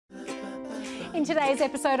In today's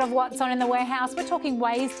episode of What's On in the Warehouse, we're talking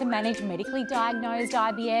ways to manage medically diagnosed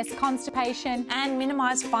IBS, constipation, and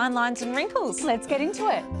minimise fine lines and wrinkles. Let's get into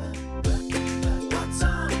it.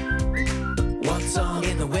 What's on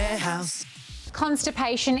in the warehouse?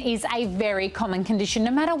 Constipation is a very common condition, no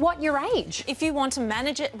matter what your age. If you want to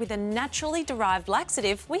manage it with a naturally derived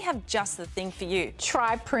laxative, we have just the thing for you.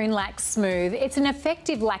 Try Prune Lax Smooth. It's an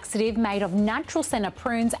effective laxative made of natural centre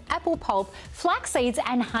prunes, apple pulp, flax seeds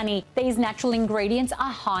and honey. These natural ingredients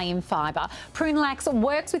are high in fibre. Prune Lax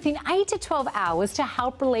works within 8 to 12 hours to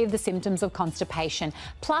help relieve the symptoms of constipation.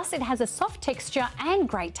 Plus, it has a soft texture and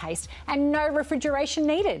great taste, and no refrigeration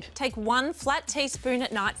needed. Take 1 flat teaspoon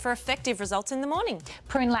at night for effective results in the morning.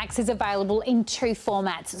 Prune Lax is available in 2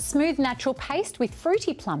 formats: smooth natural paste with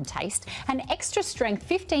fruity plum taste and extra strength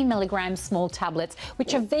 15 milligram small tablets,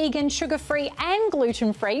 which are vegan, sugar-free and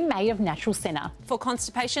gluten-free, made of natural centre. For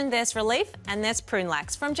constipation, there's relief and there's Prune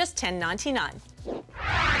Lax from just $10.99.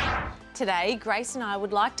 Today, Grace and I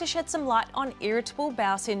would like to shed some light on irritable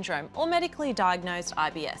bowel syndrome, or medically diagnosed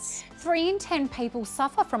IBS. 3 in 10 people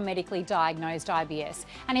suffer from medically diagnosed IBS,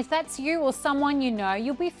 and if that's you or someone you know,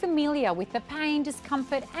 you'll be familiar with the pain,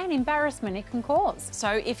 discomfort and embarrassment it can cause.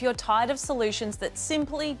 So if you're tired of solutions that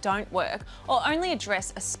simply don't work or only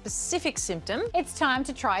address a specific symptom, it's time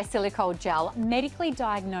to try Silicol Gel, medically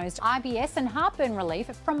diagnosed IBS and heartburn relief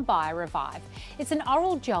from BioRevive. It's an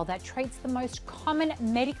oral gel that treats the most common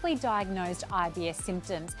medically diagnosed IBS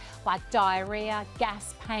symptoms like diarrhea,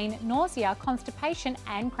 gas, pain, nausea, constipation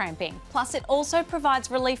and cramping. Plus, it also provides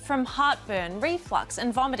relief from heartburn, reflux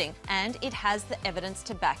and vomiting, and it has the evidence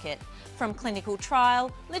to back it from clinical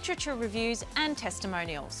trial, literature reviews and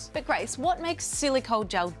testimonials. But Grace, what makes Silicol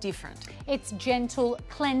Gel different? It's gentle,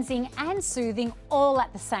 cleansing and soothing all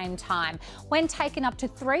at the same time. When taken up to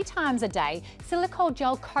 3 times a day, Silicol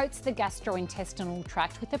Gel coats the gastrointestinal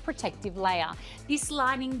tract with a protective layer. This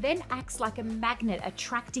lining then acts like a magnet,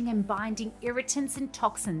 attracting and binding irritants and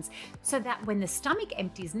toxins, so that when the stomach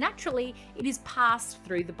empties naturally, it is passed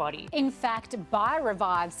through the body. In fact,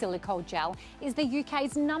 BioRevive Silicol Gel is the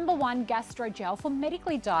UK's #1 gastro gel for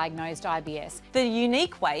medically diagnosed IBS. The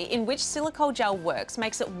unique way in which Silicol Gel works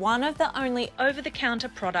makes it one of the only over-the-counter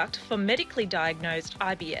product for medically diagnosed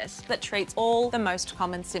IBS that treats all the most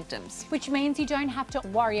common symptoms. Which means you don't have to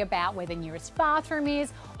worry about where the nearest bathroom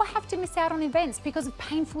is or have to miss out on events because of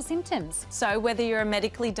painful symptoms. So whether you're a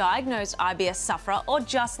medically diagnosed IBS sufferer or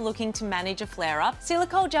just looking to manage a flare-up,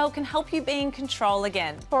 Silicol Gel can help you be in control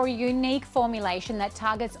again. For a unique formulation that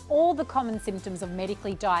targets all the common symptoms of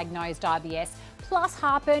medically diagnosed IBS, plus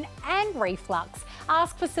heartburn and reflux,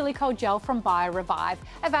 ask for Silicol Gel from BioRevive,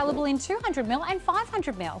 available in 200ml and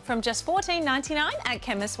 500ml. From just $14.99 at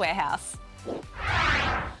Chemist Warehouse.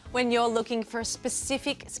 When you're looking for a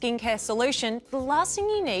specific skincare solution, the last thing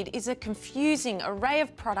you need is a confusing array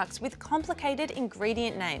of products with complicated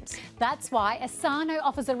ingredient names. That's why Asano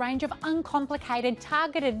offers a range of uncomplicated,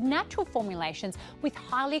 targeted natural formulations with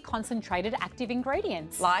highly concentrated active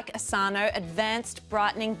ingredients. Like Asano Advanced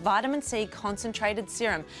Brightening Vitamin C Concentrated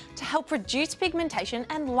Serum to help reduce pigmentation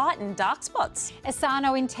and lighten dark spots.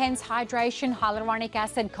 Asano Intense Hydration Hyaluronic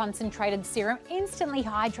Acid Concentrated Serum instantly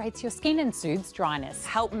hydrates your skin and soothes dryness.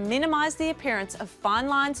 Help minimise the appearance of fine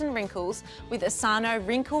lines and wrinkles with Asano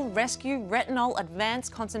Wrinkle Rescue Retinol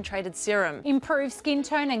Advanced Concentrated Serum. Improve skin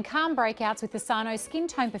tone and calm breakouts with Asano Skin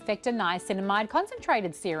Tone Perfector Niacinamide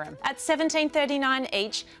Concentrated Serum. At $17.39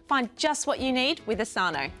 each, find just what you need with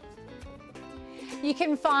Asano. You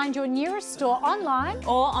can find your nearest store online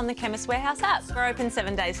or on the Chemist Warehouse app. We're open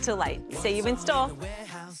 7 days till late. See you in store.